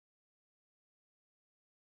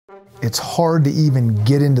It's hard to even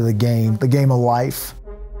get into the game of life,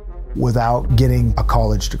 without getting a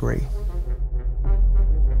college degree.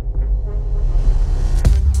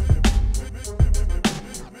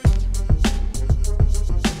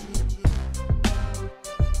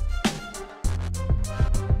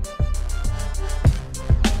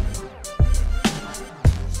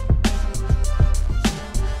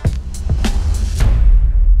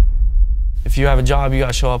 If you have a job, you got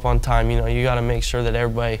to show up on time. You got to make sure that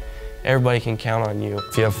everybody can count on you.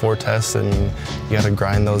 If you have 4 tests, and you got to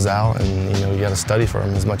grind those out, and you got to study for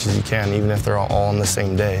them as much as you can, even if they're all on the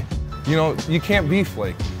same day. You can't be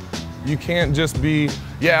flaky. You can't just be,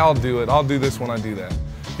 yeah, I'll do it. I'll do this when I do that.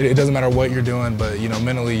 It doesn't matter what you're doing, but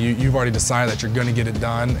mentally you've already decided that you're going to get it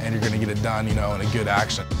done, and you're going to get it done, in a good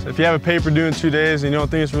action. If you have a paper due in 2 days and you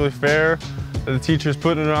don't think it's really fair that the teacher's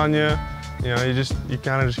putting it on you, you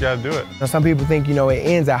kind of just got to do it. Some people think, it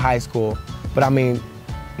ends at high school, but I mean,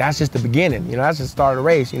 that's just the beginning, that's just the start of the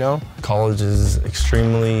race, College is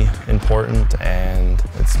extremely important, and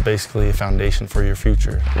it's basically a foundation for your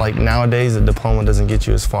future. Like nowadays, a diploma doesn't get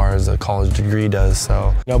you as far as a college degree does,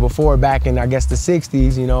 so. Before, back in, I guess, the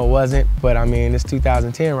 60s, it wasn't, but I mean, it's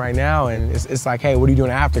 2010 right now, and it's like, hey, what are you doing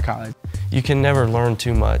after college? You can never learn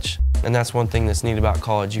too much, and that's one thing that's neat about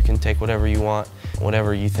college. You can take whatever you want,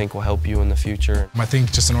 whatever you think will help you in the future. I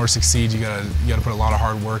think just in order to succeed, you gotta put a lot of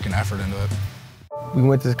hard work and effort into it. We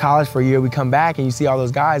went to college for a year, we come back and you see all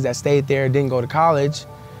those guys that stayed there, didn't go to college,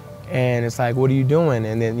 and it's like, what are you doing?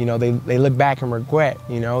 And then, they look back and regret,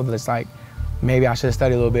 it's like, maybe I should have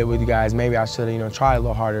studied a little bit with you guys, maybe I should have, tried a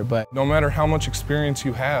little harder, but. No matter how much experience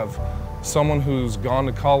you have, someone who's gone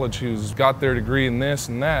to college, who's got their degree in this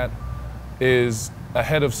and that, is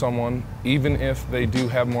ahead of someone, even if they do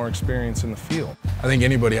have more experience in the field. I think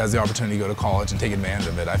anybody has the opportunity to go to college and take advantage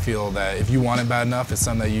of it. I feel that if you want it bad enough, it's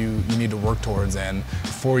something that you need to work towards, and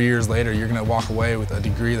 4 years later, you're gonna walk away with a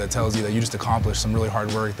degree that tells you that you just accomplished some really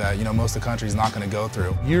hard work that most of the country's not gonna go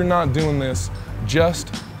through. You're not doing this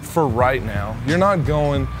just for right now. You're not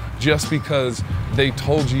going just because they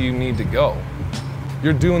told you need to go.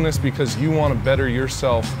 You're doing this because you want to better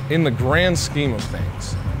yourself in the grand scheme of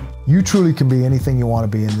things. You truly can be anything you want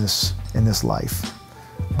to be in this life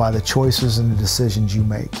by the choices and the decisions you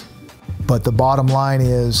make. But the bottom line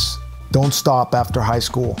is, don't stop after high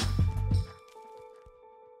school.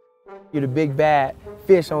 You're the big bad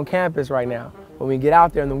fish on campus right now. When we get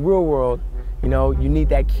out there in the real world, you need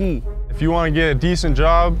that key. If you want to get a decent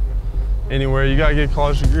job anywhere, you got to get a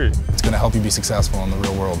college degree. It's going to help you be successful in the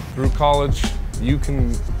real world. Through college, you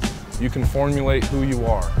can formulate who you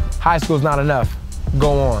are. High school's not enough.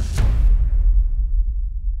 Go on.